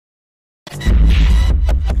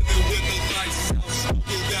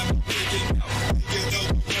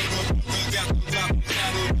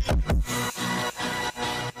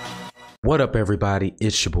What up, everybody?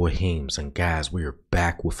 It's your boy Heems, and guys, we are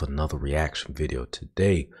back with another reaction video.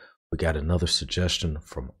 Today we got another suggestion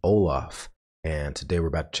from Olaf, and today we're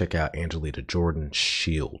about to check out Angelina Jordan's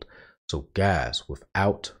Shield. So guys,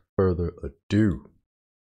 without further ado,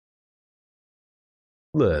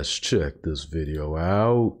 let's check this video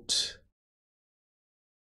out.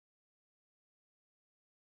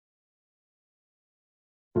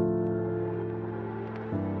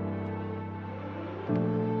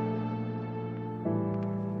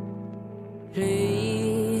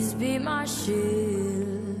 Please be my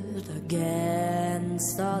shield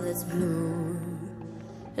against all that's blue.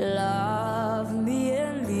 Love me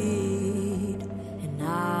and lead, and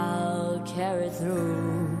I'll carry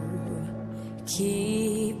through.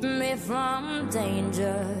 Keep me from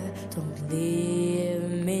danger, don't leave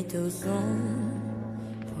me too soon.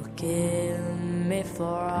 Forgive me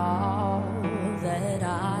for all that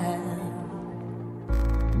I am.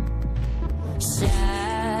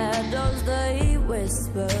 Shadows they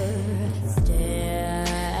whisper, stare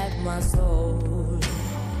at my soul.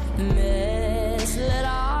 Misled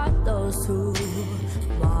are those who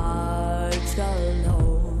march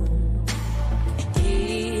alone.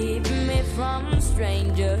 Keep me from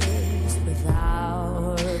strangers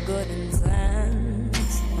without good intent.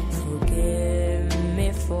 Forgive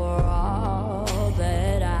me for all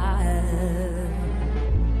that I am.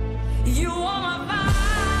 You are my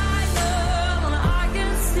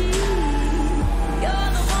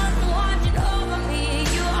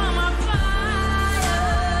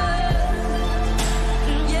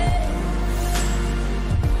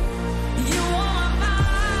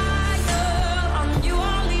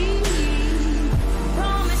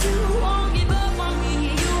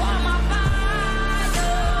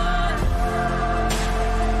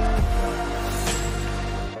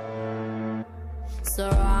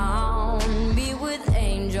surround me with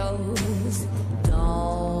angels,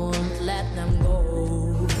 don't let them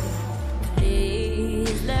go.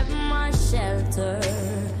 Please let my shelter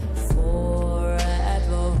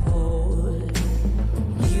forever hold.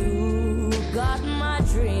 You got my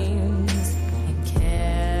dreams and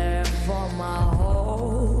care for my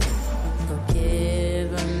hope.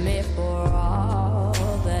 Forgive me for all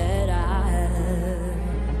that I am.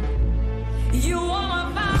 You are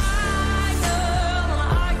my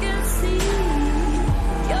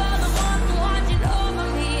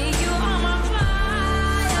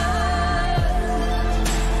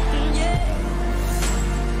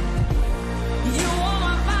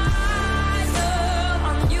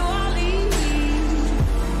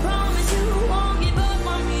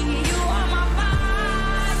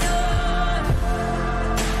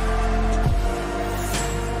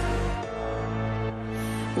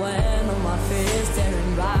when on my face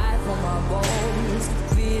staring right for my bones,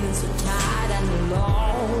 feeling so tired and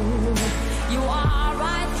alone. You are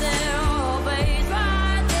right there, always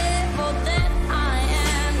right there. For that I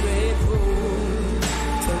am grateful.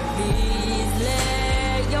 So please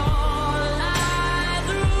let your light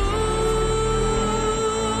through.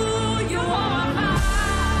 You are my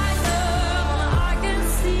fire, I can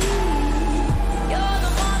see. You're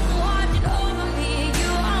the one watching over me. You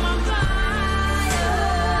are my fire.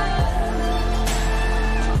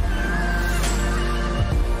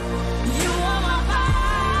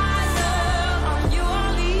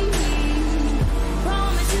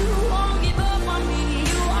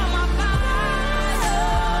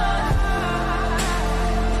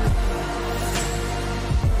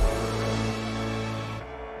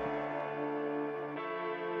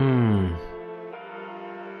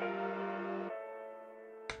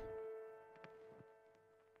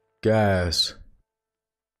 Guys,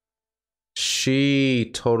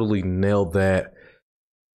 she totally nailed that,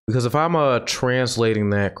 because if I'm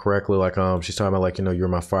translating that correctly, like she's talking about, like, you know, you're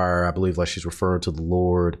my fire, I believe like she's referring to the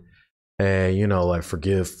Lord, and, you know, like,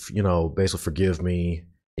 forgive, you know, basically forgive me,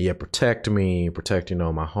 and yet protect me, protect, you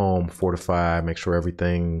know, my home, fortify, make sure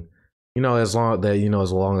everything, you know, as long that, you know,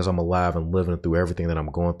 as long as I'm alive and living through everything that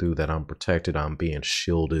I'm going through, that I'm protected, I'm being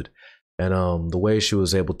shielded. And the way she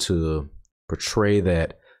was able to portray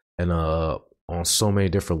that, and on so many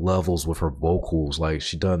different levels with her vocals, like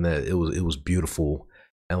she done that, it was beautiful.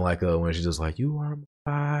 And like when she's just like, you are my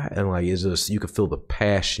fire, and like it's just, you could feel the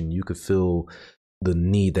passion, you could feel the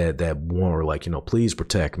need that one, like, you know, please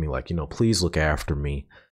protect me, like, you know, please look after me.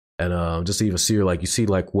 And just to even see her, like, you see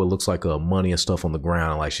like what looks like money and stuff on the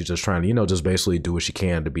ground, and like she's just trying to, you know, just basically do what she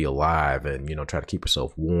can to be alive, and, you know, try to keep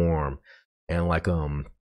herself warm. And like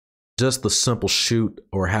just the simple shoot,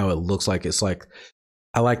 or how it looks like, it's like,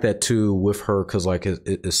 I like that too with her, because like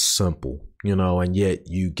it's simple, you know, and yet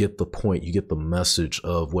you get the point, you get the message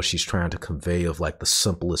of what she's trying to convey, of like the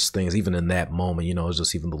simplest things, even in that moment, you know, it's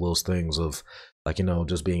just even the little things of like, you know,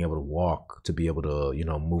 just being able to walk, to be able to, you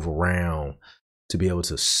know, move around, to be able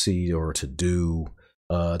to see or to do,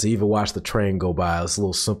 to even watch the train go by. It's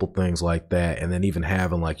little simple things like that. And then even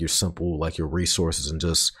having like your simple, like your resources, and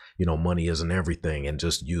just, you know, money isn't everything, and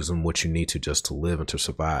just using what you need to just to live and to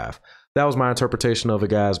survive. That was my interpretation of it,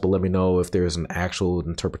 guys, but let me know if there's an actual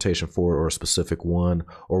interpretation for it, or a specific one,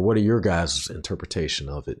 or what are your guys' interpretation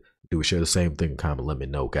of it? Do we share the same thing? Comment, let me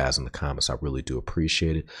know, guys, in the comments. I really do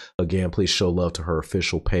appreciate it. Again, please show love to her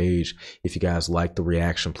official page. If you guys like the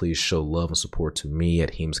reaction, please show love and support to me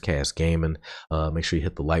at Gcustomstudios Gaming. Make sure you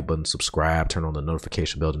hit the like button, subscribe, turn on the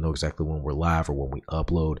notification bell to know exactly when we're live or when we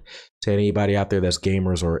upload. To anybody out there that's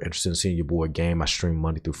gamers or interested in seeing your boy game, I stream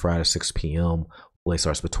Monday through Friday, 6 p.m. Play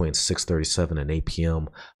starts between 6:37 and 8 p.m.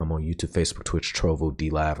 I'm on YouTube, Facebook, Twitch, Trovo,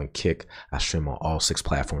 DLive, and Kick. I stream on all 6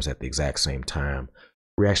 platforms at the exact same time.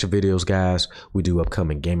 Reaction videos, guys. We do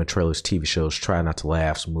upcoming gaming trailers, TV shows, try not to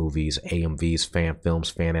laughs, movies, AMVs, fan films,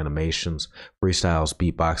 fan animations, freestyles,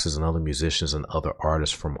 beatboxes, and other musicians and other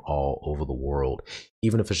artists from all over the world.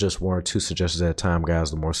 Even if it's just 1 or 2 suggestions at a time,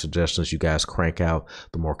 guys, the more suggestions you guys crank out,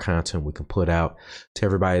 the more content we can put out. To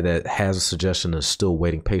everybody that has a suggestion and is still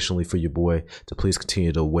waiting patiently for your boy, to please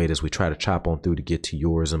continue to wait as we try to chop on through to get to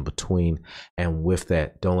yours in between. And with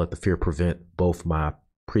that, don't let the fear prevent both my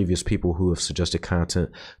previous people who have suggested content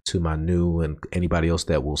to my new and anybody else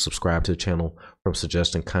that will subscribe to the channel from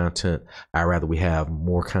suggesting content. I'd rather we have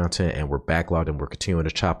more content and we're backlogged and we're continuing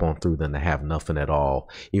to chop on through than to have nothing at all.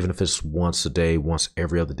 Even if it's once a day, once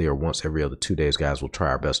every other day, or once every other 2 days, guys, we'll try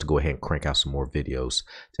our best to go ahead and crank out some more videos.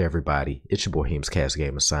 To everybody, it's your boy Gcustomstudios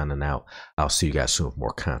Gaming signing out. I'll see you guys soon with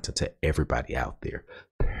more content. To everybody out there,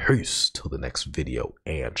 peace till the next video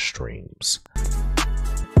and streams.